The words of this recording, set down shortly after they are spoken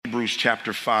Hebrews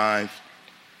chapter 5.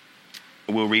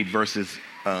 We'll read verses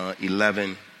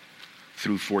 11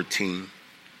 through 14.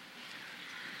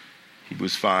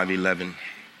 Hebrews 5, 11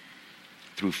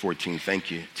 through 14.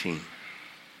 Thank you, team.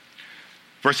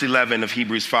 Verse 11 of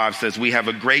Hebrews 5 says, "We have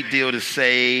a great deal to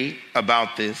say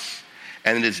about this,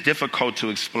 and it is difficult to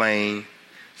explain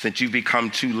since you've become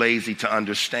too lazy to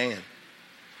understand.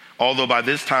 Although by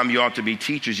this time you ought to be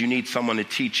teachers, you need someone to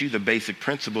teach you the basic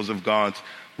principles of God's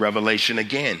revelation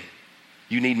again.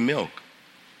 You need milk,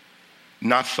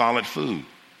 not solid food.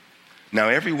 Now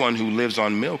everyone who lives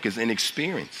on milk is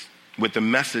inexperienced with the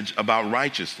message about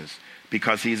righteousness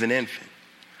because he's an infant.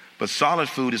 But solid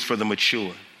food is for the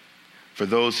mature, for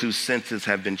those whose senses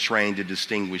have been trained to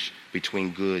distinguish between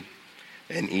good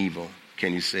and evil."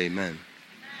 Can you say amen?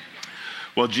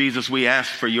 Well, Jesus, we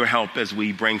ask for your help as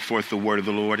we bring forth the word of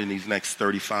the Lord in these next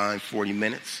 35, 40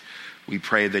 minutes. We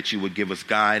pray that you would give us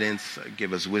guidance,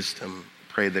 give us wisdom.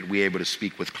 Pray that we're able to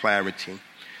speak with clarity.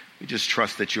 We just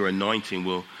trust that your anointing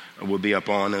will be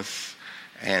upon us.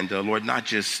 And Lord, not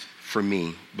just for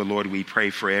me, but Lord, we pray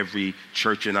for every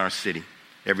church in our city,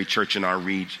 every church in our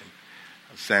region,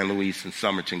 San Luis and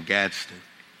Somerton, Gadsden,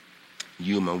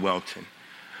 Yuma, Welton.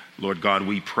 Lord God,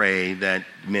 we pray that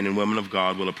men and women of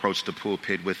God will approach the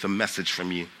pulpit with a message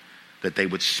from you, that they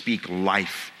would speak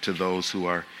life to those who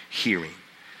are hearing,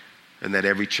 and that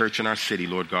every church in our city,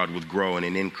 Lord God, would grow and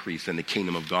increase, and the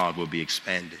kingdom of God will be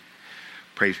expanded.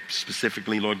 Pray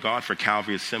specifically, Lord God, for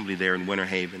Calvary Assembly there in Winter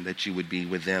Haven, that you would be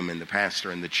with them and the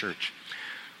pastor and the church.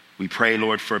 We pray,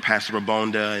 Lord, for Pastor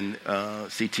Rabonda and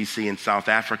CTC in South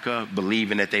Africa,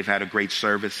 believing that they've had a great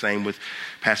service. Same with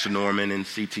Pastor Norman and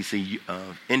CTC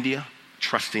India,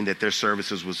 trusting that their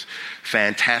services was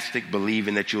fantastic,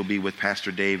 believing that you'll be with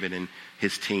Pastor David and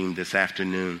his team this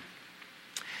afternoon.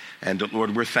 And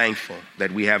Lord, we're thankful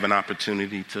that we have an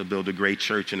opportunity to build a great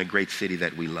church in a great city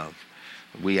that we love.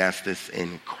 We ask this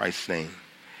in Christ's name.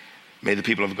 May the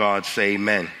people of God say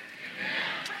amen.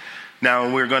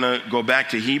 Now, we're going to go back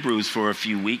to Hebrews for a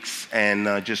few weeks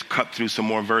and just cut through some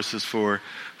more verses for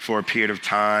a period of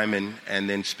time and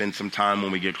then spend some time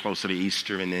when we get closer to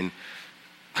Easter and then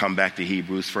come back to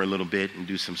Hebrews for a little bit and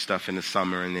do some stuff in the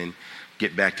summer and then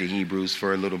get back to Hebrews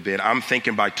for a little bit. I'm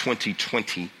thinking by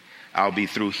 2020, I'll be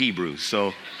through Hebrews.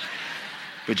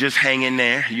 But just hang in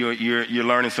there. You're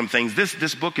learning some things.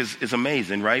 This book is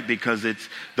amazing, right? Because it's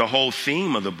the whole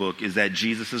theme of the book is that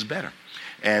Jesus is better.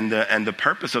 And the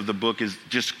purpose of the book is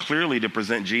just clearly to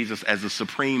present Jesus as the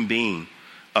supreme being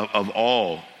of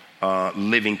all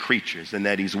living creatures, and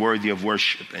that he's worthy of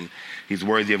worship, and he's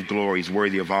worthy of glory, he's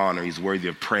worthy of honor, he's worthy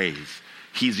of praise.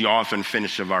 He's the author and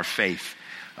finisher of our faith.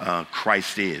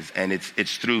 Christ is. And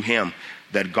it's through him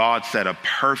that God set a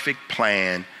perfect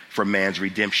plan for man's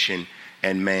redemption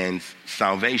and man's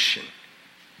salvation.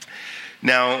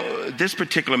 Now, this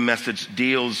particular message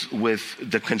deals with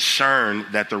the concern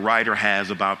that the writer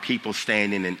has about people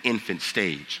staying in an infant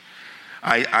stage.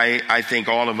 I think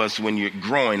all of us, when you're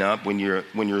growing up, when you're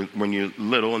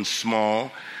little and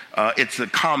small, it's a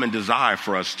common desire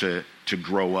for us to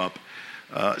grow up,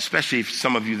 especially if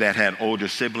some of you that had older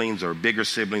siblings or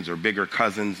bigger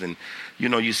cousins, and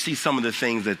you see some of the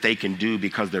things that they can do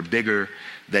because they're bigger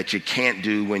that you can't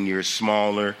do when you're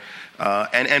smaller.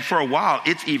 And for a while,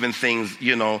 it's even things,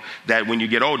 that when you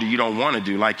get older, you don't want to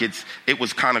do. Like it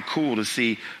was kind of cool to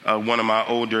see one of my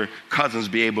older cousins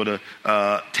be able to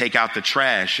take out the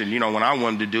trash. And, when I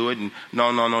wanted to do it, and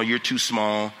no, you're too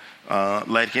small.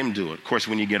 Let him do it. Of course,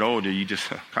 when you get older, you just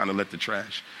kind of let the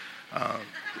trash,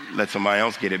 let somebody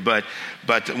else get it. But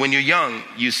when you're young,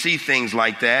 you see things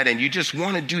like that, and you just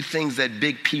want to do things that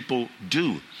big people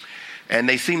do. And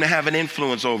they seem to have an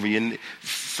influence over you. And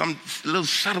little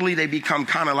subtly, they become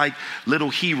kind of like little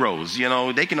heroes.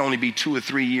 They can only be 2 or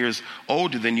 3 years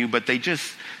older than you, but they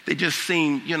just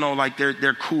seem, like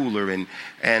they're cooler.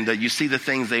 And you see the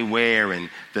things they wear and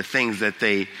the things that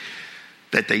they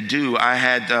do.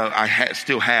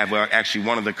 Still have. Well, actually,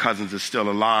 one of the cousins is still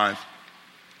alive,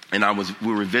 and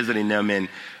we were visiting them, and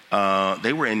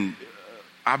they were in,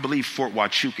 I believe, Fort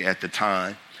Huachuca at the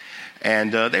time.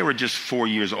 And they were just 4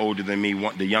 years older than me.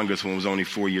 The youngest one was only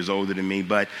 4 years older than me,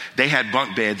 but they had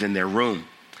bunk beds in their room.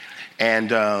 And,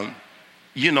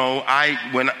 when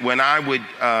I would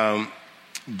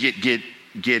get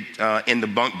in the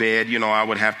bunk bed, I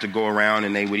would have to go around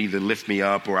and they would either lift me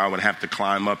up or I would have to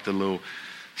climb up the little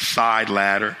side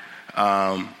ladder.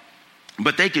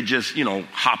 But they could just,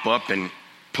 hop up and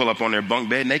pull up on their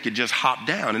bunk bed and they could just hop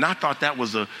down. And I thought that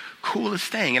was the coolest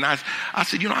thing. And I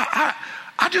said,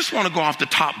 I just want to go off the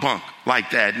top bunk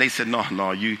like that. And they said,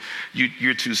 no,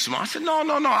 you're too small. I said, no,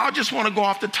 I just want to go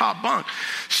off the top bunk.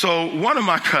 So one of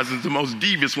my cousins, the most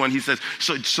devious one, he says,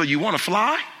 so you want to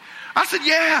fly? I said,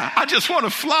 yeah, I just want to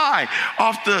fly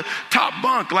off the top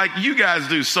bunk like you guys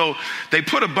do. So they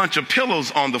put a bunch of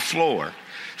pillows on the floor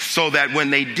so that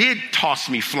when they did toss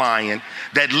me flying,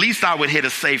 that at least I would hit a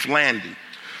safe landing.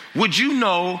 Would you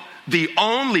know the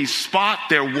only spot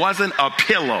there wasn't a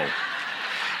pillow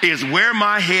is where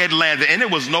my head landed, and it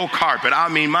was no carpet. I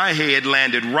mean, my head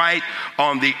landed right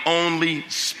on the only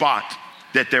spot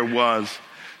that there was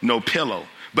no pillow.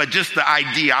 But just the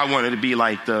idea, I wanted to be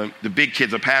like the big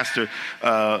kids. A pastor,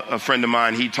 a friend of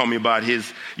mine, he told me about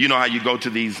his, you know how you go to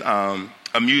these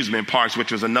amusement parks,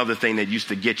 which was another thing that used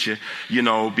to get you,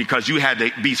 because you had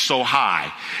to be so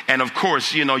high. And of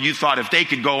course, you thought if they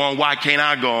could go on, why can't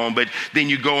I go on? But then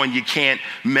you go and you can't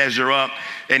measure up.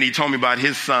 And he told me about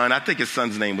his son. I think his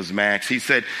son's name was Max. He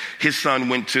said his son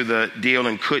went to the deal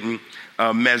and couldn't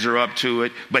measure up to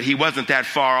it, but he wasn't that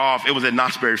far off. It was at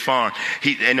Knott's Berry Farm,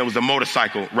 and it was a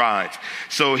motorcycle ride.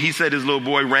 So he said his little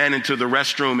boy ran into the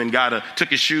restroom and took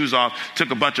his shoes off, took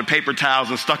a bunch of paper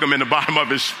towels and stuck them in the bottom of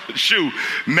his shoe,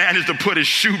 managed to put his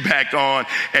shoe back on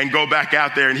and go back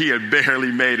out there, and he had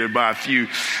barely made it by a few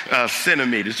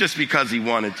centimeters, just because he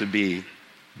wanted to be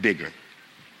bigger.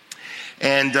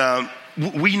 And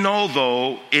we know,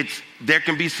 though, there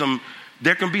can be some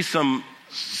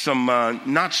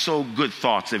not so good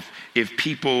thoughts if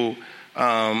people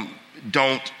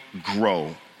don't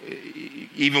grow.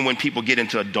 Even when people get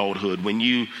into adulthood, when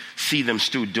you see them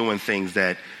still doing things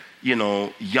that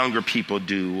younger people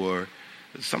do, or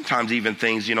sometimes even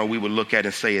things we would look at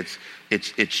and say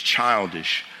it's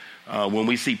childish. When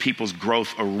we see people's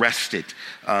growth arrested,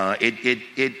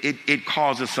 it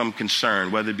causes some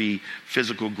concern, whether it be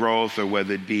physical growth or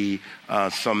whether it be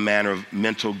some manner of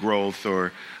mental growth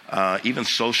or even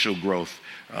social growth.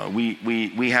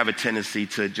 We have a tendency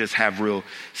to just have real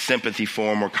sympathy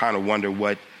for them or kind of wonder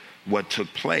what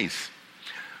took place.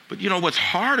 But what's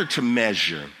harder to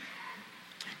measure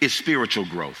is spiritual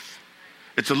growth.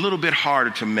 It's a little bit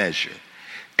harder to measure.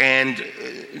 And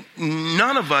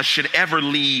none of us should ever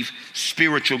leave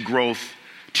spiritual growth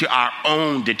to our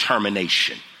own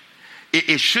determination.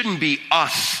 It shouldn't be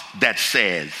us that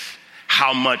says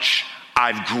how much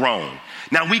I've grown.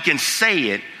 Now, we can say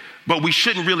it, but we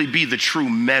shouldn't really be the true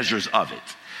measures of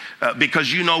it.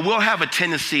 Because, we'll have a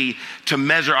tendency to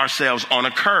measure ourselves on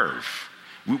a curve.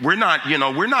 We're not going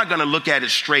to look at it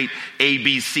straight A,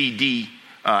 B, C, D,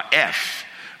 F.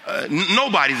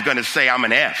 Nobody's going to say I'm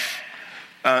an F.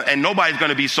 And nobody's going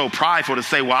to be so prideful to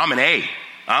say, well, I'm an A.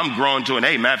 I'm growing to an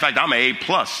A. Matter of fact, I'm an A+.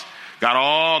 Got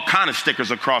all kind of stickers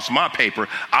across my paper.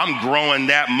 I'm growing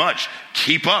that much.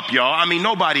 Keep up, y'all. I mean,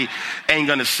 nobody ain't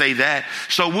going to say that.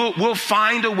 So we'll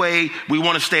find a way. We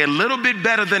want to stay a little bit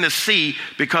better than a C,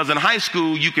 because in high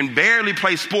school, you can barely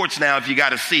play sports now if you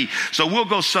got a C. So we'll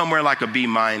go somewhere like a B-,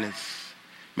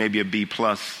 maybe a B+.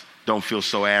 Don't feel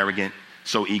so arrogant,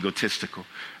 so egotistical.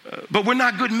 But we're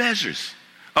not good measures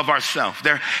of ourselves.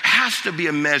 There has to be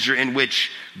a measure in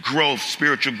which growth,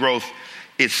 spiritual growth,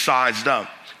 is sized up.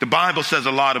 The Bible says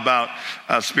a lot about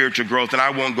spiritual growth, and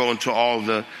I won't go into all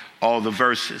the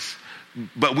verses.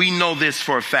 But we know this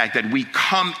for a fact, that we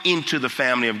come into the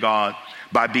family of God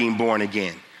by being born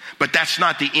again. But that's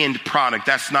not the end product.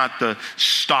 That's not the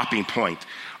stopping point.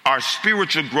 Our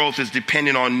spiritual growth is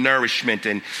dependent on nourishment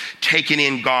and taking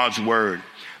in God's word,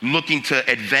 looking to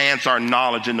advance our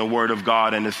knowledge in the word of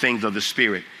God and the things of the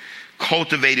Spirit,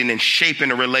 cultivating and shaping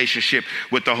a relationship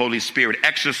with the Holy Spirit,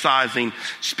 exercising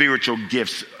spiritual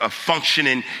gifts,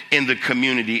 functioning in the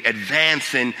community,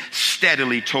 advancing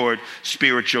steadily toward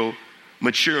spiritual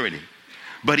maturity.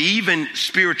 But even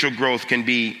spiritual growth can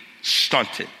be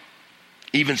stunted.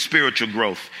 Even spiritual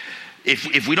growth.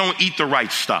 If we don't eat the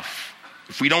right stuff,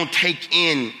 if we don't take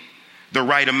in the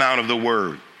right amount of the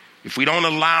word, if we don't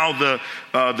allow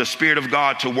the Spirit of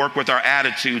God to work with our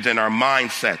attitudes and our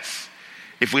mindsets,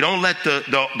 if we don't let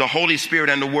the Holy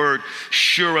Spirit and the Word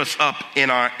sure us up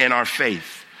in our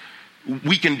faith,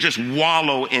 we can just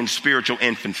wallow in spiritual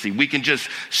infancy. We can just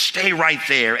stay right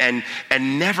there and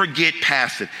never get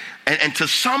past it. And to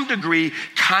some degree,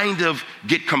 kind of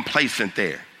get complacent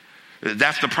there.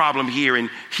 That's the problem here in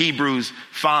Hebrews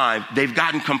 5. They've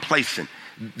gotten complacent.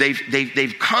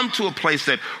 They've come to a place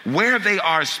that where they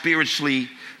are spiritually,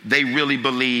 they really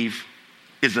believe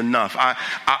is enough.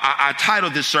 I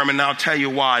titled this sermon, and I'll tell you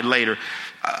why later.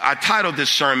 I titled this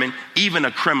sermon, Even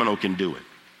a Criminal Can Do It.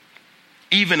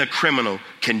 Even a criminal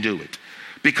can do it.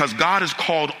 Because God has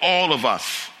called all of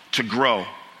us to grow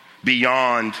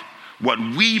beyond what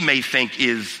we may think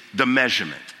is the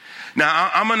measurement.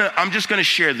 Now, I'm just going to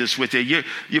share this with you.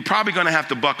 You're probably going to have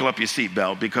to buckle up your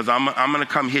seatbelt because I'm going to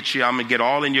come hit you. I'm going to get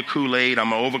all in your Kool-Aid.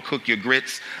 I'm going to overcook your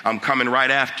grits. I'm coming right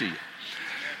after you.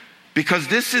 Because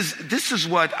this is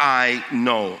what I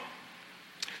know.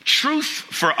 Truth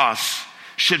for us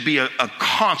should be a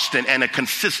constant and a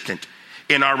consistent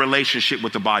in our relationship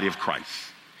with the body of Christ.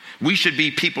 We should be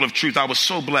people of truth. I was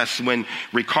so blessed when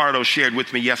Ricardo shared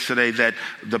with me yesterday that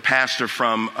the pastor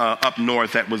from up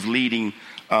north that was leading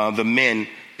the men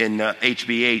in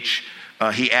HBH,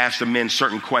 he asked the men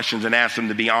certain questions and asked them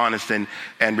to be honest.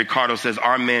 And Ricardo says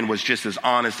our men was just as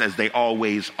honest as they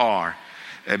always are.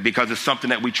 Because it's something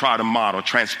that we try to model.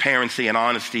 Transparency and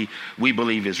honesty, we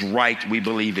believe is right. We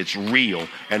believe it's real.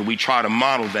 And we try to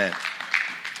model that.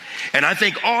 And I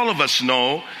think all of us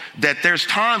know that there's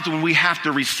times when we have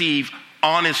to receive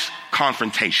honest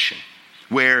confrontation.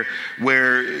 Where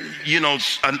you know,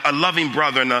 a loving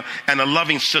brother and a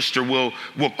loving sister will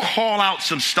call out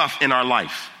some stuff in our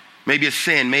life. Maybe a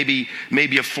sin, maybe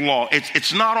a flaw.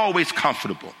 It's not always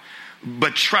comfortable.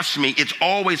 But trust me, it's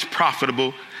always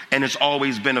profitable and it's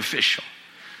always beneficial.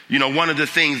 You know, one of the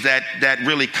things that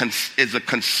really is a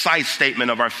concise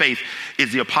statement of our faith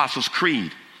is the Apostles'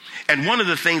 Creed. And one of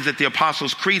the things that the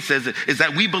Apostles' Creed says is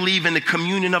that we believe in the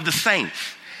communion of the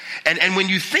saints. And when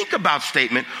you think about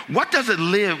statement, what does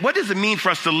it mean for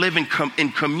us to live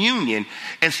in communion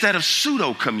instead of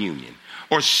pseudo-communion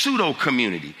or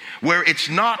pseudo-community, where it's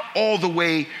not all the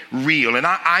way real? And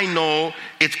I know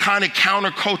it's kind of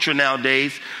counterculture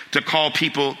nowadays to call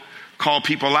people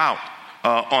out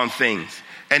on things.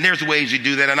 And there's ways you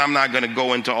do that, and I'm not going to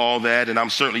go into all that, and I'm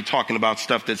certainly talking about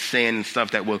stuff that's sin and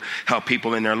stuff that will help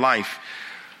people in their life.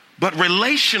 But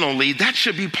relationally, that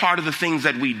should be part of the things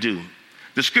that we do.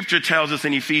 The scripture tells us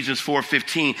in Ephesians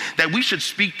 4:15 that we should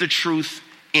speak the truth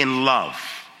in love.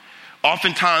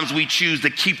 Oftentimes we choose to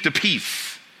keep the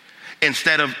peace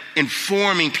instead of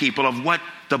informing people of what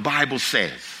the Bible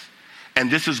says. And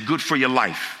this is good for your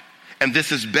life. And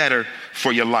this is better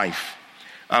for your life.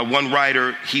 One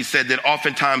writer, he said that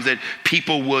oftentimes that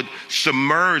people would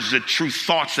submerge the true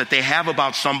thoughts that they have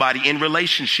about somebody in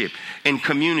relationship, in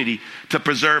community, to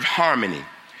preserve harmony.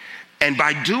 And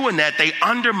by doing that, they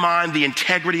undermine the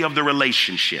integrity of the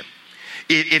relationship.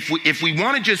 If we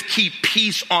want to just keep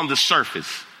peace on the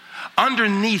surface,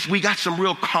 underneath we got some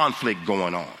real conflict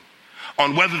going on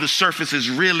whether the surface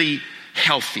is really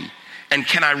healthy. And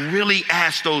can I really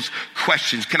ask those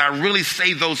questions? Can I really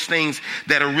say those things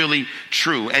that are really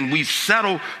true? And we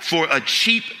settle for a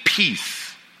cheap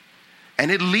peace.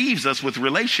 And it leaves us with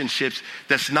relationships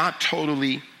that's not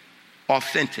totally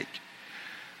authentic.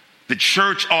 The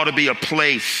church ought to be a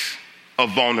place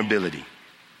of vulnerability.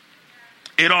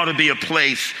 It ought to be a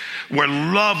place where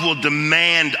love will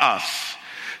demand us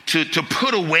to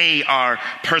put away our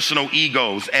personal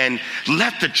egos and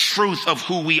let the truth of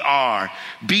who we are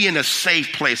be in a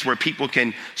safe place where people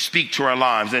can speak to our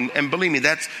lives. And believe me,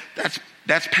 that's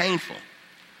painful,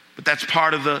 but that's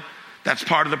part of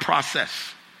the process.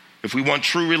 If we want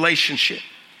true relationship,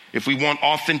 if we want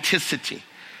authenticity,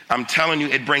 I'm telling you,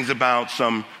 it brings about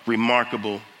some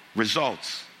remarkable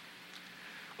results.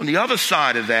 On the other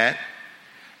side of that,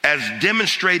 as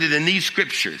demonstrated in these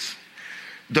scriptures,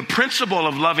 the principle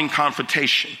of loving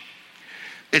confrontation,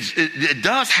 it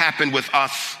does happen with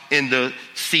us in the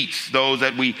seats, those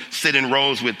that we sit in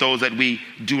rows with, those that we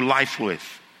do life with.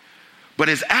 But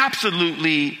it's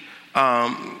absolutely,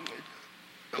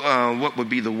 what would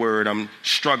be the word? I'm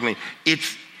struggling.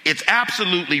 It's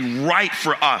absolutely right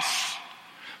for us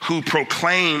who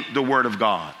proclaim the word of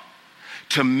God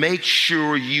to make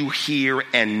sure you hear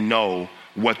and know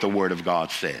what the word of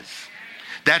God says.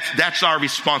 That's our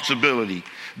responsibility.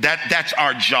 That's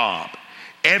our job.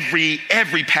 Every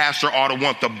pastor ought to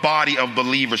want the body of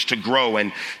believers to grow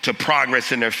and to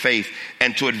progress in their faith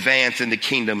and to advance in the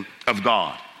kingdom of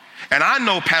God. And I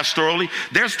know pastorally,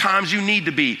 there's times you need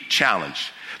to be challenged.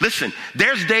 Listen,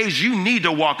 there's days you need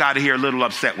to walk out of here a little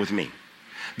upset with me.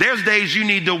 There's days you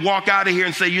need to walk out of here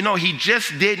and say, you know, he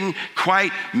just didn't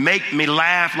quite make me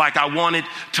laugh like I wanted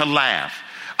to laugh.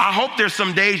 I hope there's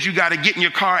some days you got to get in your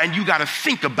car and you got to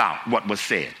think about what was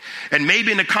said. And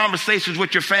maybe in the conversations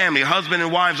with your family, husband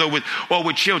and wives, or with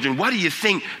children, what do you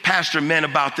think Pastor meant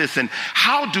about this? And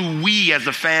how do we as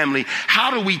a family,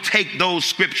 how do we take those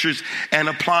scriptures and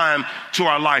apply them to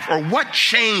our life? Or what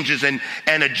changes and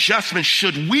adjustments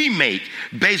should we make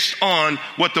based on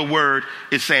what the word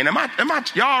is saying?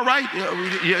 Y'all all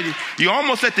right? You're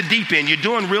almost at the deep end. You're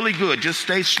doing really good. Just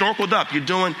stay snorkeled up.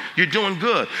 You're doing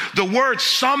good. The word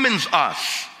summons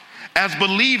us as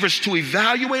believers to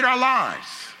evaluate our lives,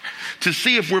 to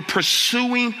see if we're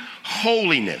pursuing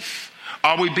holiness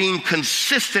Are we being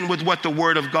consistent with what the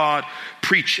Word of God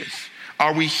preaches?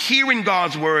 Are we hearing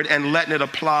God's Word and letting it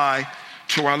apply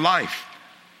to our life?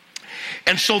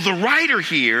 And so the writer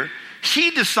here,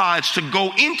 he decides to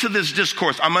go into this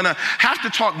discourse. I'm going to have to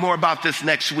talk more about this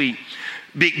next week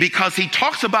because he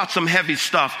talks about some heavy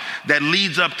stuff that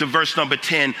leads up to verse number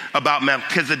 10 about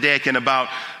Melchizedek and about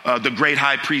the great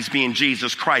high priest being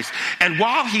Jesus Christ. And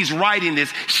while he's writing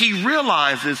this, he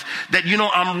realizes that,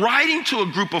 I'm writing to a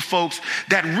group of folks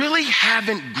that really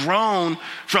haven't grown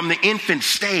from the infant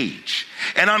stage.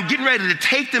 And I'm getting ready to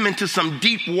take them into some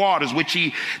deep waters, which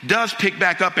he does pick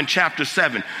back up in chapter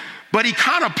 7. But he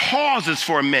kind of pauses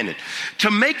for a minute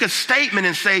to make a statement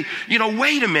and say,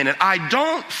 wait a minute, I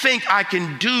don't think I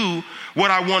can do what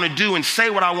I want to do and say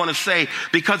what I want to say,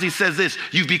 because he says this: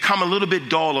 you've become a little bit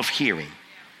dull of hearing.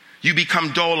 You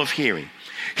become dull of hearing.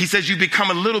 He says you become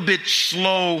a little bit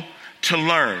slow to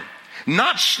learn.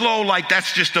 Not slow like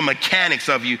that's just the mechanics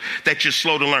of you that you're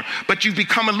slow to learn, but you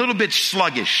become a little bit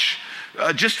sluggish,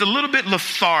 just a little bit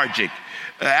lethargic.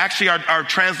 Actually, our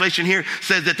translation here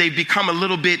says that they've become a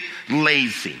little bit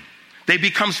lazy. They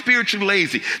become spiritually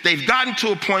lazy. They've gotten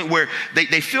to a point where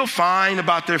they feel fine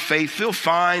about their faith, feel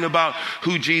fine about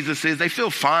who Jesus is. They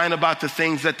feel fine about the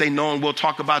things that they know, and we'll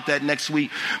talk about that next week.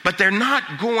 But they're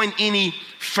not going any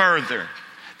further.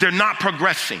 They're not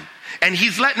progressing. And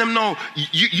he's letting them know,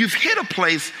 you've hit a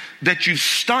place that you've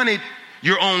stunted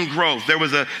your own growth.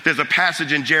 There's a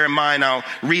passage in Jeremiah, and I'll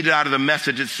read it out of the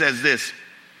Message. It says this: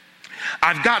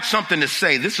 I've got something to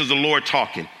say. This is the Lord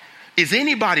talking. Is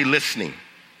anybody listening?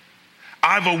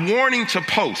 I've a warning to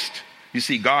post. You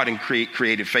see, God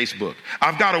created Facebook.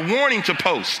 I've got a warning to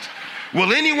post.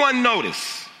 Will anyone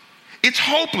notice? It's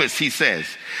hopeless, he says.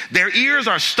 Their ears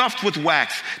are stuffed with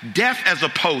wax, deaf as a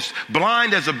post,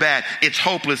 blind as a bat. It's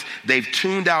hopeless. They've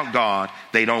tuned out God.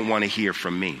 They don't want to hear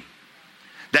from me.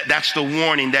 That's the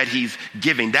warning that he's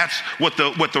giving. That's what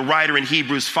the writer in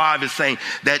Hebrews 5 is saying,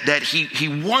 that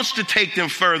he wants to take them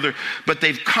further, but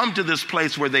they've come to this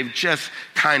place where they've just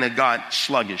kind of got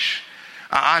sluggish.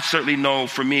 I certainly know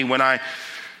for me, when I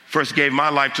first gave my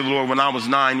life to the Lord when I was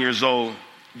 9 years old,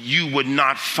 you would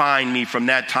not find me from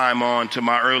that time on to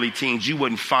my early teens. You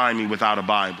wouldn't find me without a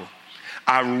Bible.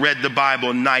 I read the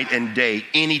Bible night and day.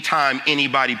 Anytime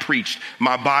anybody preached,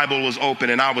 my Bible was open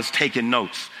and I was taking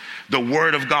notes. The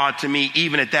Word of God to me,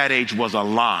 even at that age, was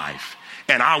alive.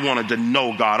 And I wanted to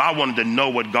know God. I wanted to know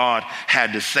what God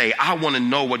had to say. I want to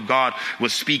know what God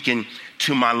was speaking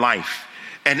to my life.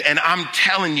 And I'm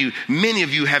telling you, many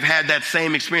of you have had that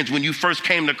same experience. When you first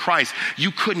came to Christ, you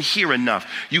couldn't hear enough.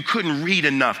 You couldn't read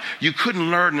enough. You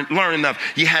couldn't learn enough.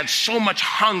 You had so much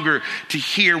hunger to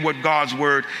hear what God's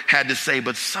Word had to say.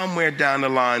 But somewhere down the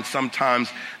line, sometimes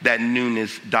that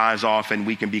newness dies off and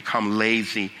we can become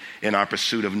lazy in our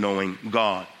pursuit of knowing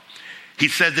God. He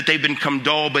says that they've become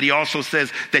dull, but he also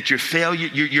says that you're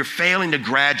failing to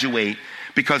graduate,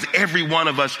 because every one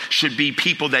of us should be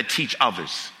people that teach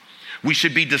others. We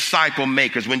should be disciple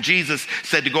makers. When Jesus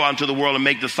said to go out into the world and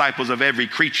make disciples of every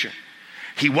creature,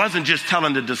 he wasn't just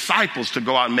telling the disciples to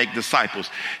go out and make disciples.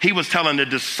 He was telling the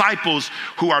disciples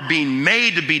who are being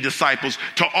made to be disciples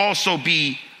to also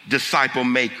be disciple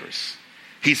makers.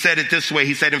 He said it this way.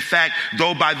 He said, in fact,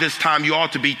 though by this time you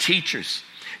ought to be teachers,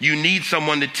 you need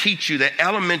someone to teach you the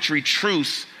elementary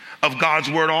truths of God's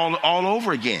Word all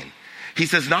over again. He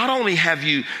says, not only have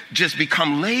you just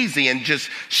become lazy and just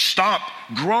stop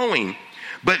growing,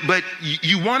 but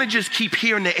you want to just keep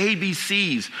hearing the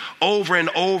ABCs over and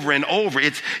over and over.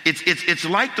 It's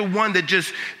like the one that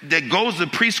goes to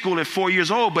preschool at 4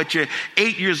 years old, but you're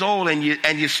 8 years old and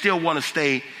you still want to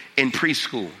stay in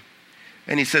preschool.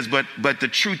 And he says, but the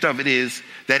truth of it is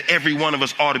that every one of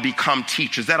us ought to become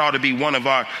teachers. That ought to be one of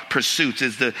our pursuits,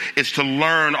 is to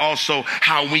learn also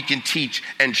how we can teach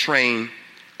and train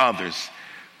others.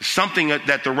 Something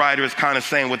that the writer is kind of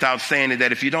saying without saying it,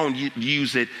 that if you don't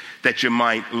use it, that you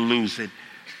might lose it.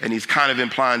 And he's kind of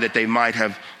implying that they might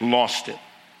have lost it.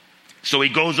 So he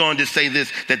goes on to say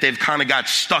this, that they've kind of got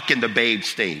stuck in the babe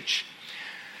stage.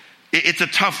 It's a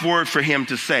tough word for him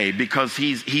to say, because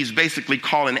he's basically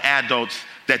calling adults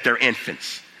that they're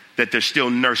infants, that they're still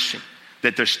nursing,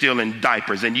 that they're still in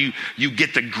diapers. And you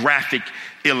get the graphic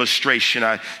illustration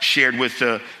I shared with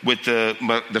the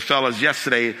fellas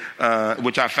yesterday,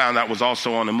 which I found out was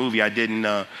also on the movie. I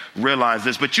didn't realize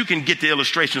this, but you can get the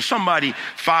illustration. Somebody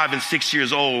 5 and 6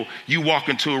 years old, you walk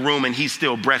into a room and he's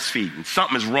still breastfeeding.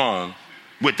 Something is wrong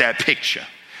with that picture.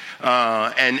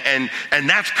 And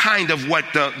that's kind of what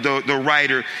the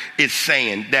writer is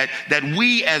saying, that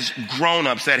we as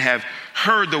grown-ups that have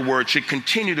heard the Word should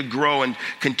continue to grow and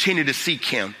continue to seek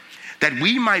Him. that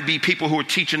we might be people who are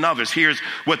teaching others. Here's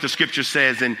what the scripture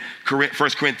says in 1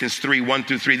 Corinthians 3,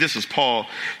 1-3. This is Paul.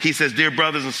 He says, dear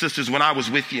brothers and sisters, when I was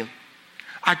with you,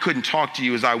 I couldn't talk to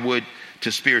you as I would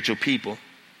to spiritual people.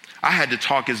 I had to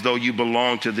talk as though you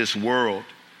belonged to this world,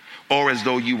 or as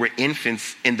though you were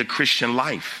infants in the Christian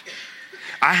life.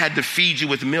 I had to feed you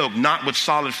with milk, not with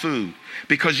solid food,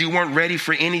 because you weren't ready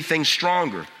for anything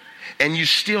stronger. And you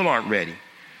still aren't ready,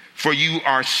 for you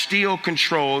are still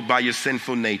controlled by your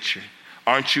sinful nature.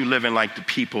 Aren't you living like the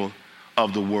people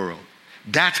of the world?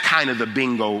 That's kind of the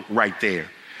bingo right there.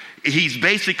 He's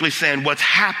basically saying what's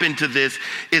happened to this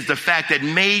is the fact that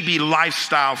maybe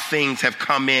lifestyle things have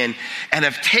come in and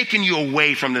have taken you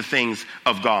away from the things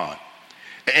of God.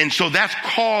 And so that's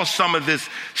caused some of this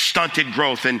stunted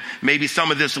growth and maybe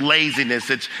some of this laziness.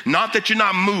 It's not that you're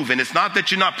not moving. It's not that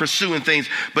you're not pursuing things,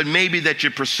 but maybe that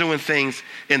you're pursuing things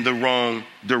in the wrong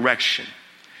direction.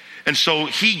 And so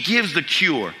he gives the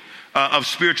cure of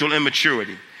spiritual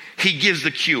immaturity. He gives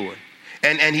the cure.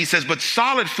 And he says, but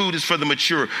solid food is for the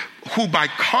mature, who by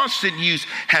constant use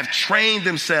have trained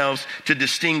themselves to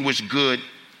distinguish good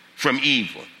from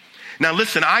evil. Now,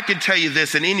 listen, I can tell you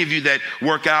this, and any of you that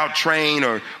work out, train,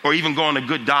 or even go on a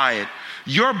good diet,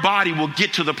 your body will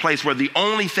get to the place where the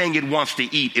only thing it wants to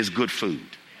eat is good food.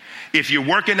 If you're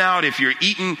working out, if you're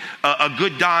eating a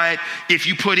good diet, if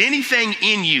you put anything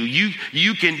in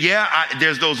you can,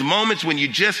 there's those moments when you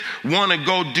just want to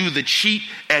go do the cheat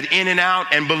at In-N-Out.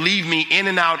 And believe me,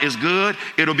 In-N-Out is good.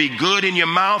 It'll be good in your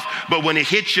mouth. But when it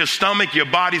hits your stomach, your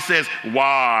body says,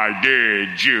 why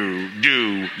did you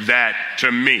do that to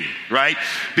me? Right?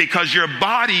 Because your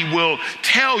body will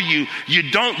tell you,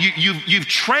 you've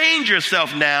trained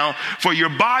yourself now for your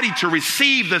body to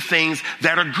receive the things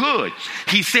that are good.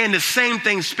 He's saying the same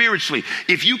thing spiritually.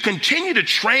 If you continue to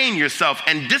train yourself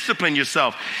and discipline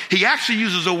yourself, he actually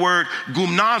uses a word,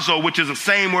 gymnazo, which is the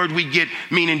same word we get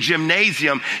meaning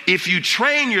gymnasium. If you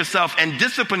train yourself and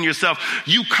discipline yourself,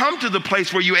 you come to the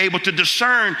place where you're able to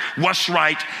discern what's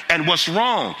right and what's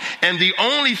wrong. And the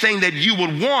only thing that you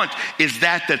would want is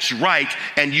that's right,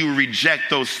 and you reject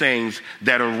those things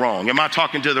that are wrong. Am I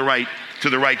talking to the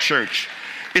right church?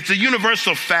 It's a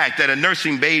universal fact that a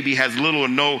nursing baby has little or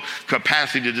no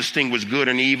capacity to distinguish good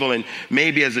and evil, and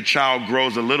maybe as a child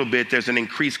grows a little bit, there's an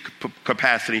increased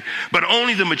capacity. But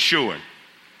only the mature,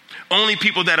 only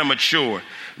people that are mature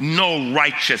know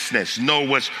righteousness, know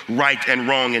what's right and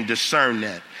wrong, and discern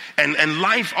that. And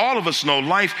life, all of us know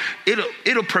life,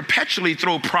 it'll perpetually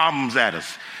throw problems at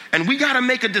us. And we got to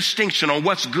make a distinction on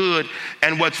what's good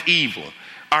and what's evil.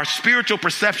 Our spiritual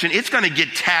perception, it's going to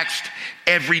get taxed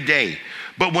every day.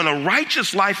 But when a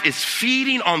righteous life is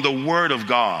feeding on the word of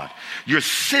God, your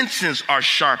senses are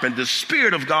sharpened. The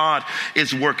Spirit of God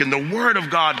is working. The word of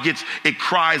God it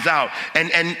cries out.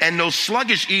 And those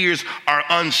sluggish ears are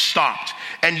unstopped.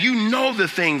 And you know the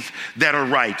things that are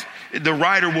right. The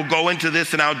writer will go into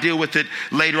this, and I'll deal with it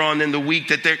later on in the week,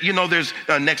 that there's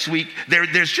next week,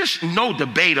 there's just no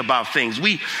debate about things.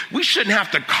 We shouldn't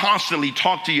have to constantly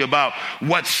talk to you about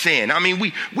what's sin. I mean,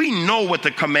 we know what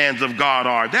the commands of God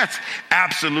are. That's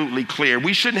absolutely clear.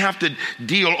 We shouldn't have to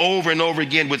deal over and over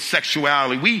again with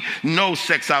sexuality. We know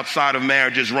sex outside of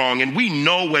marriage is wrong, and we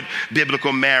know what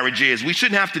biblical marriage is. We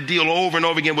shouldn't have to deal over and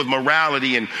over again with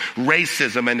morality and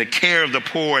racism and the care of the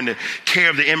poor and the care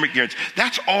of the immigrants.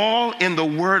 That's all in the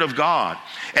word of God.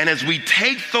 And as we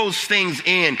take those things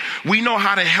in, we know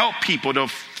how to help people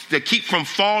to keep from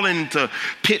falling into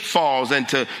pitfalls and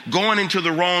to going into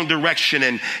the wrong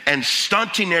direction and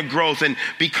stunting their growth, and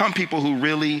become people who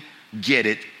really get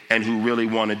it and who really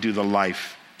want to do the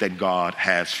life that God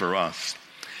has for us.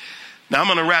 Now I'm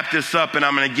going to wrap this up, and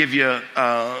I'm going to give you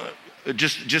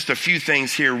just a few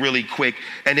things here really quick.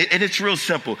 And it's real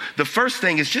simple. The first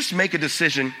thing is just make a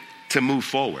decision to move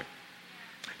forward.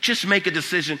 Just make a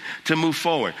decision to move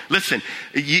forward. Listen,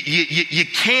 you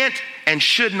can't and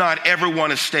should not ever want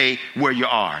to stay where you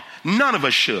are. None of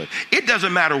us should. It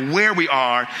doesn't matter where we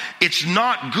are. It's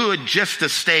not good just to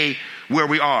stay where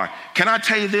we are. Can I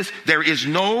tell you this? There is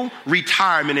no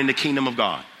retirement in the kingdom of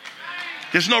God.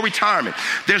 There's no retirement.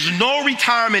 There's no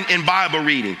retirement in Bible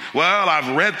reading. Well,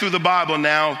 I've read through the Bible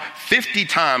now 50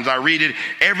 times. I read it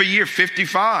every year,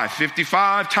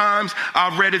 55 times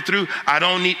I've read it through. I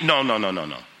don't need,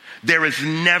 no. There's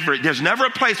never a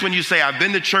place when you say, I've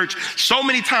been to church so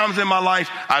many times in my life,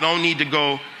 I don't need to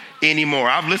go anymore.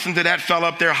 I've listened to that fella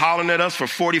up there hollering at us for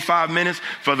 45 minutes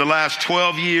for the last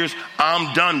 12 years.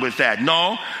 I'm done with that.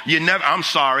 No, I'm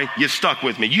sorry. You're stuck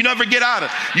with me. You never get out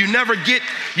of it.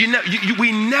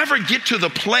 We never get to the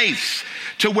place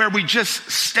to where we just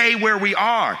stay where we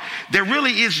are. There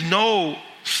really is no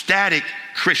static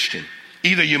Christian.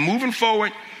 Either you're moving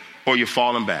forward or you're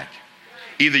falling back.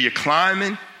 Either you're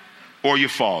climbing or you're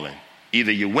falling.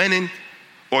 Either you're winning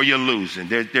or you're losing.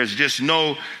 There's just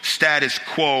no status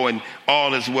quo and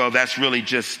all is well. That's really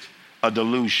just a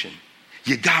delusion.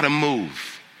 You got to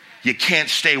move. You can't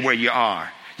stay where you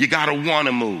are. You got to want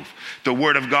to move. The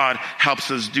Word of God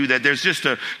helps us do that. There's just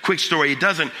a quick story. It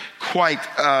doesn't quite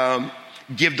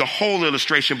give the whole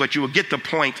illustration, but you will get the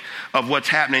point of what's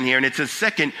happening here. And it's in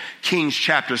 2 Kings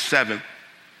chapter 7.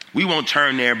 We won't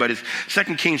turn there, but it's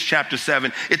 2 Kings chapter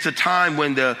 7. It's a time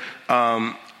when the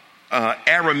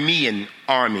Aramean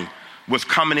army was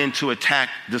coming in to attack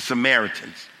the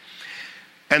Samaritans.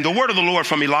 And the word of the Lord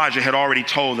from Elijah had already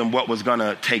told them what was going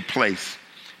to take place,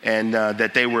 and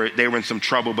that they were in some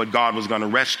trouble, but God was going to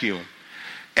rescue them.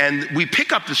 And we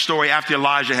pick up the story after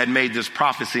Elijah had made this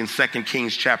prophecy in 2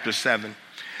 Kings chapter 7.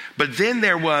 But then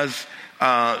there was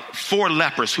 4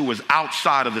 lepers who was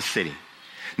outside of the city.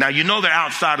 Now, you know they're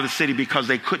outside of the city because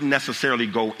they couldn't necessarily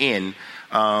go in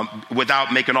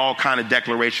without making all kind of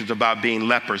declarations about being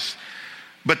lepers.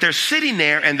 But they're sitting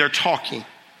there and they're talking.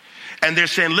 And they're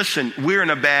saying, listen, we're in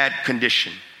a bad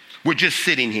condition. We're just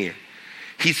sitting here.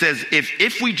 He says,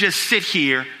 if we just sit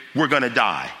here, we're going to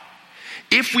die.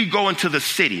 If we go into the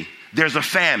city, there's a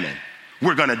famine.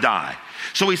 We're going to die.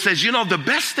 So he says, the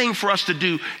best thing for us to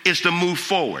do is to move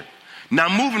forward. Now,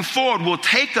 moving forward will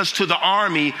take us to the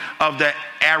army of the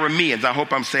Arameans. I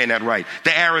hope I'm saying that right. The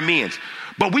Arameans.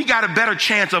 But we got a better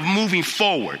chance of moving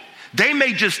forward. They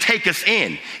may just take us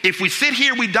in. If we sit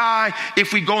here, we die.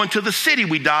 If we go into the city,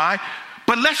 we die.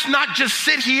 But let's not just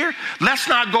sit here. Let's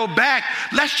not go back.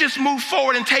 Let's just move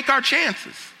forward and take our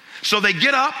chances. So they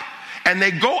get up and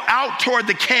they go out toward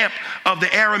the camp of the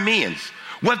Arameans.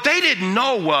 What they didn't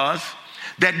know was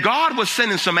that God was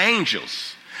sending some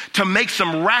angels to make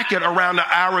some racket around the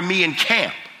Aramean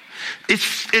camp.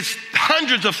 It's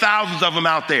hundreds of thousands of them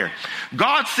out there.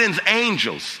 God sends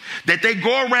angels that they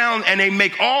go around and they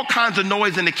make all kinds of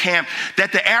noise in the camp,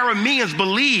 that the Arameans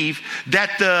believe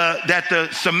that the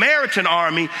Samaritan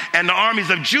army and the armies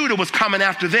of Judah was coming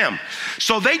after them.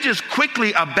 So they just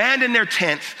quickly abandon their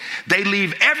tents. They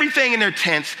leave everything in their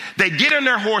tents. They get on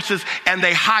their horses and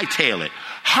they hightail it.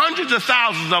 Hundreds of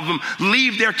thousands of them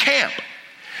leave their camp.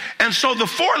 And so the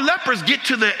 4 lepers get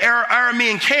to the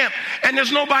Aramean camp and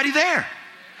there's nobody there.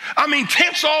 I mean,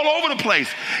 tents all over the place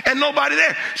and nobody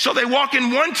there. So they walk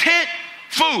in one tent,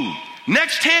 food.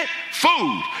 Next tent,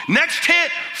 food. Next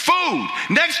tent, food.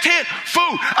 Next tent,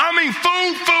 food. I mean,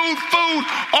 food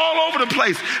all over the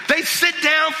place. They sit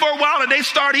down for a while and they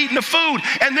start eating the food.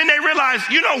 And then they realize,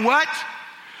 you know what?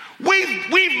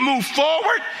 We've moved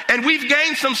forward and we've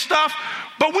gained some stuff,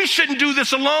 but we shouldn't do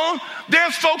this alone.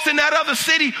 There's folks in that other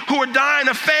city who are dying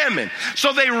of famine.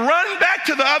 So they run back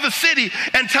to the other city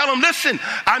and tell them, listen,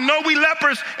 I know we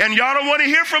lepers and y'all don't want to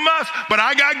hear from us, but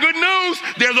I got good news.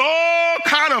 There's all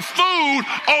kind of food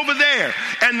over there.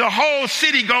 And the whole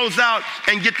city goes out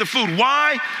and get the food.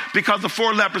 Why? Because the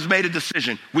 4 lepers made a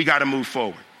decision. We got to move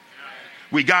forward.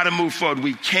 We got to move forward.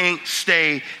 We can't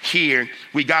stay here.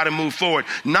 We got to move forward.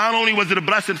 Not only was it a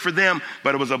blessing for them,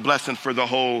 but it was a blessing for the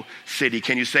whole city.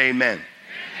 Can you say amen? Amen.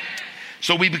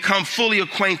 So we become fully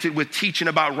acquainted with teaching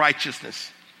about righteousness,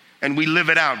 and we live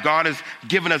it out. God has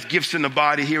given us gifts in the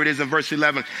body. Here it is in verse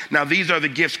 11. Now these are the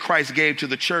gifts Christ gave to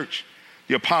the church: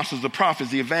 the apostles, the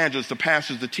prophets, the evangelists, the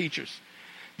pastors, the teachers.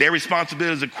 Their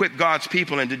responsibility is to equip God's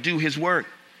people and to do his work,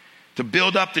 to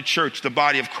build up the church, the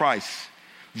body of Christ.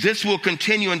 This will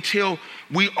continue until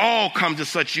we all come to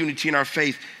such unity in our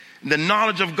faith, the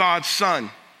knowledge of God's Son,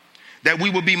 that we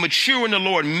will be mature in the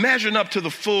Lord, measuring up to the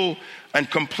full and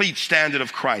complete standard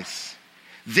of Christ.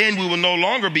 Then we will no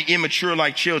longer be immature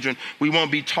like children. We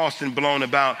won't be tossed and blown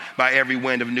about by every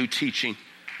wind of new teaching.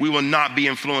 We will not be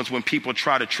influenced when people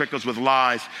try to trick us with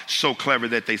lies so clever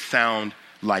that they sound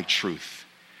like truth.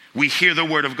 We hear the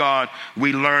word of God,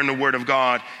 we learn the word of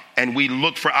God, and we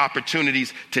look for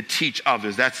opportunities to teach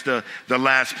others. That's the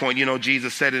last point.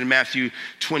 Jesus said it in Matthew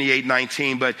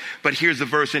 28:19, but here's the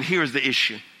verse and here's the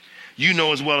issue. You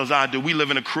know as well as I do, we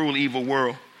live in a cruel, evil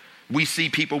world. We see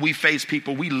people, we face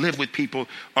people, we live with people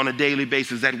on a daily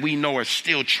basis that we know are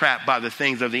still trapped by the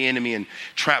things of the enemy and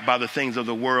trapped by the things of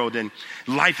the world. And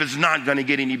life is not going to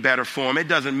get any better for them. It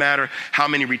doesn't matter how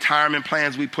many retirement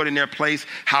plans we put in their place,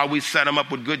 how we set them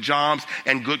up with good jobs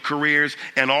and good careers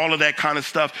and all of that kind of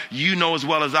stuff. You know as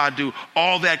well as I do,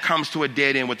 all that comes to a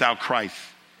dead end without Christ.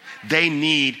 They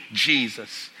need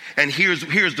Jesus. And here's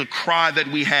the cry that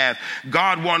we have.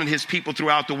 God wanted his people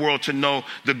throughout the world to know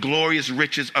the glorious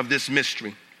riches of this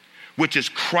mystery, which is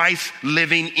Christ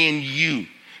living in you.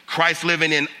 Christ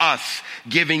living in us,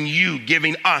 giving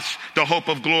us the hope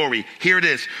of glory. Here it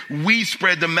is. We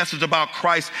spread the message about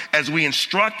Christ as we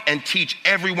instruct and teach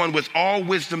everyone with all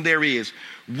wisdom there is.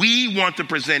 We want to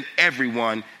present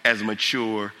everyone as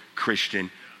mature Christian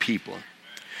people.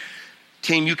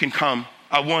 Team, you can come.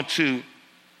 I want to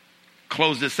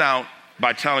close this out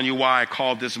by telling you why I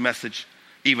called this message,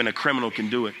 Even a Criminal Can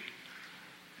Do It.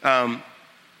 One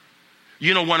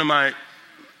of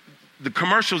the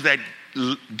commercials that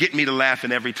get me to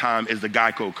laughing every time is the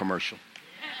Geico commercial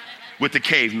with the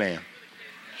caveman.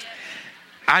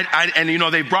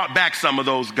 They brought back some of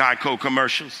those Geico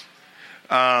commercials.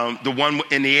 The one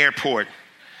in the airport.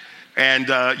 And,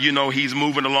 he's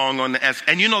moving along on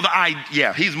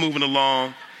the he's moving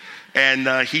along. And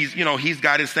he's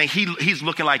got his thing. He's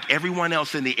looking like everyone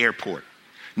else in the airport.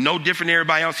 No different than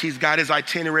everybody else. He's got his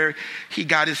itinerary. He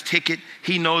got his ticket.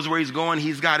 He knows where he's going.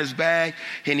 He's got his bag.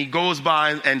 And he goes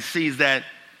by and sees that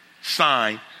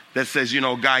sign that says,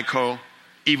 Geico,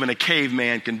 even a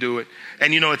caveman can do it.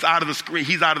 And, it's out of the screen.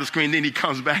 He's out of the screen. Then he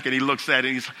comes back and he looks at it.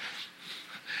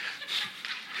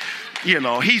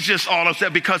 And he's just all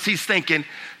upset because he's thinking,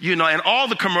 and all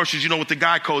the commercials, with the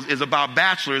Geicos is about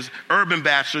bachelors, urban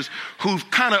bachelors who've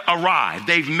kind of arrived.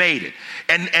 They've made it.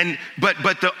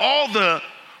 But all the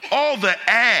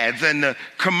ads and the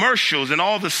commercials and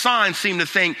all the signs seem to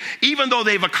think, even though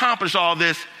they've accomplished all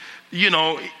this,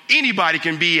 anybody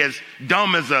can be as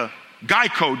dumb as a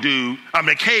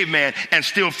caveman, and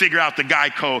still figure out the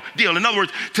Geico deal. In other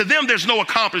words, to them, there's no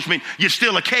accomplishment. You're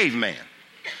still a caveman.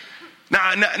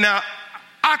 Now,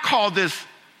 I call this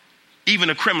Even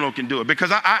a Criminal Can Do It, because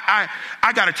I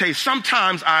got to tell you,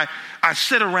 sometimes I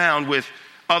sit around with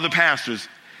other pastors,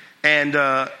 and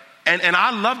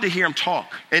I love to hear them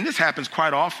talk, and this happens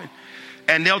quite often.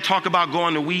 And they'll talk about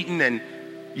going to Wheaton and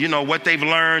what they've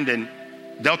learned, and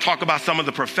they'll talk about some of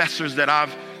the professors that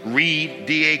I've read,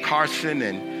 D.A. Carson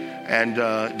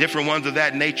and different ones of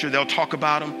that nature. They'll talk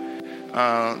about them.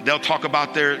 They'll talk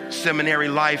about their seminary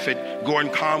life at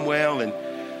Gordon Conwell, and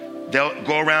they'll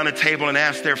go around the table and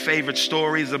ask their favorite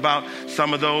stories about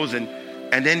some of those. And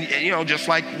then, just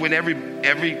like when every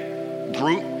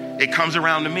group, it comes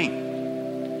around to me.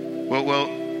 Well,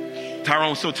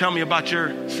 Tyrone, so tell me about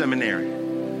your seminary.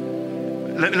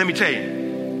 Let me tell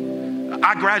you,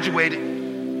 I graduated.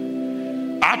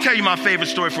 I'll tell you my favorite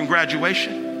story from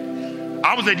graduation.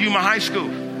 I was at Yuma High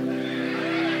School.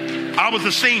 I was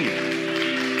a senior.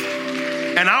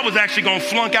 And I was actually going to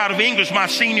flunk out of English my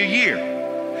senior year.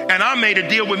 And I made a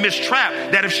deal with Miss Trapp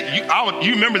that if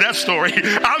you remember that story,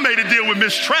 I made a deal with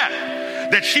Miss Trapp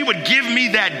that she would give me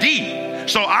that D,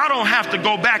 so I don't have to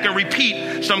go back and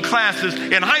repeat some classes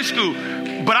in high school.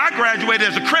 But I graduated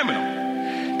as a criminal.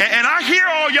 And I hear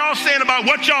all y'all saying about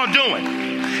what y'all doing.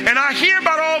 And I hear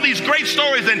about all these great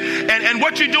stories and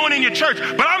what you're doing in your church.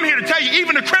 But I'm here to tell you,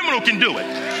 even a criminal can do it.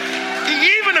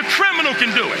 Even a criminal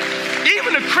can do it.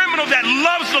 Even a criminal that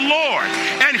loves the Lord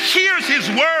and hears his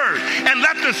word and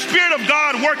let the Spirit of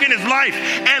God work in his life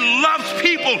and loves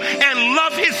people and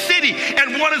love his city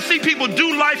and want to see people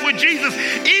do life with Jesus,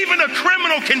 even a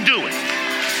criminal can do it.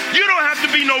 You don't have to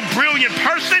be no brilliant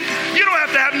person. You don't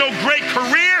have to have no great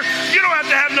career. You don't have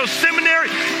to have no seminary.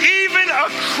 Even a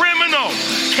criminal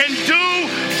can do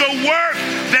the work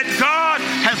that God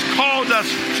has called us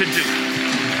to do.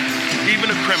 Even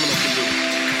a criminal can do it.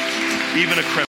 Even a criminal.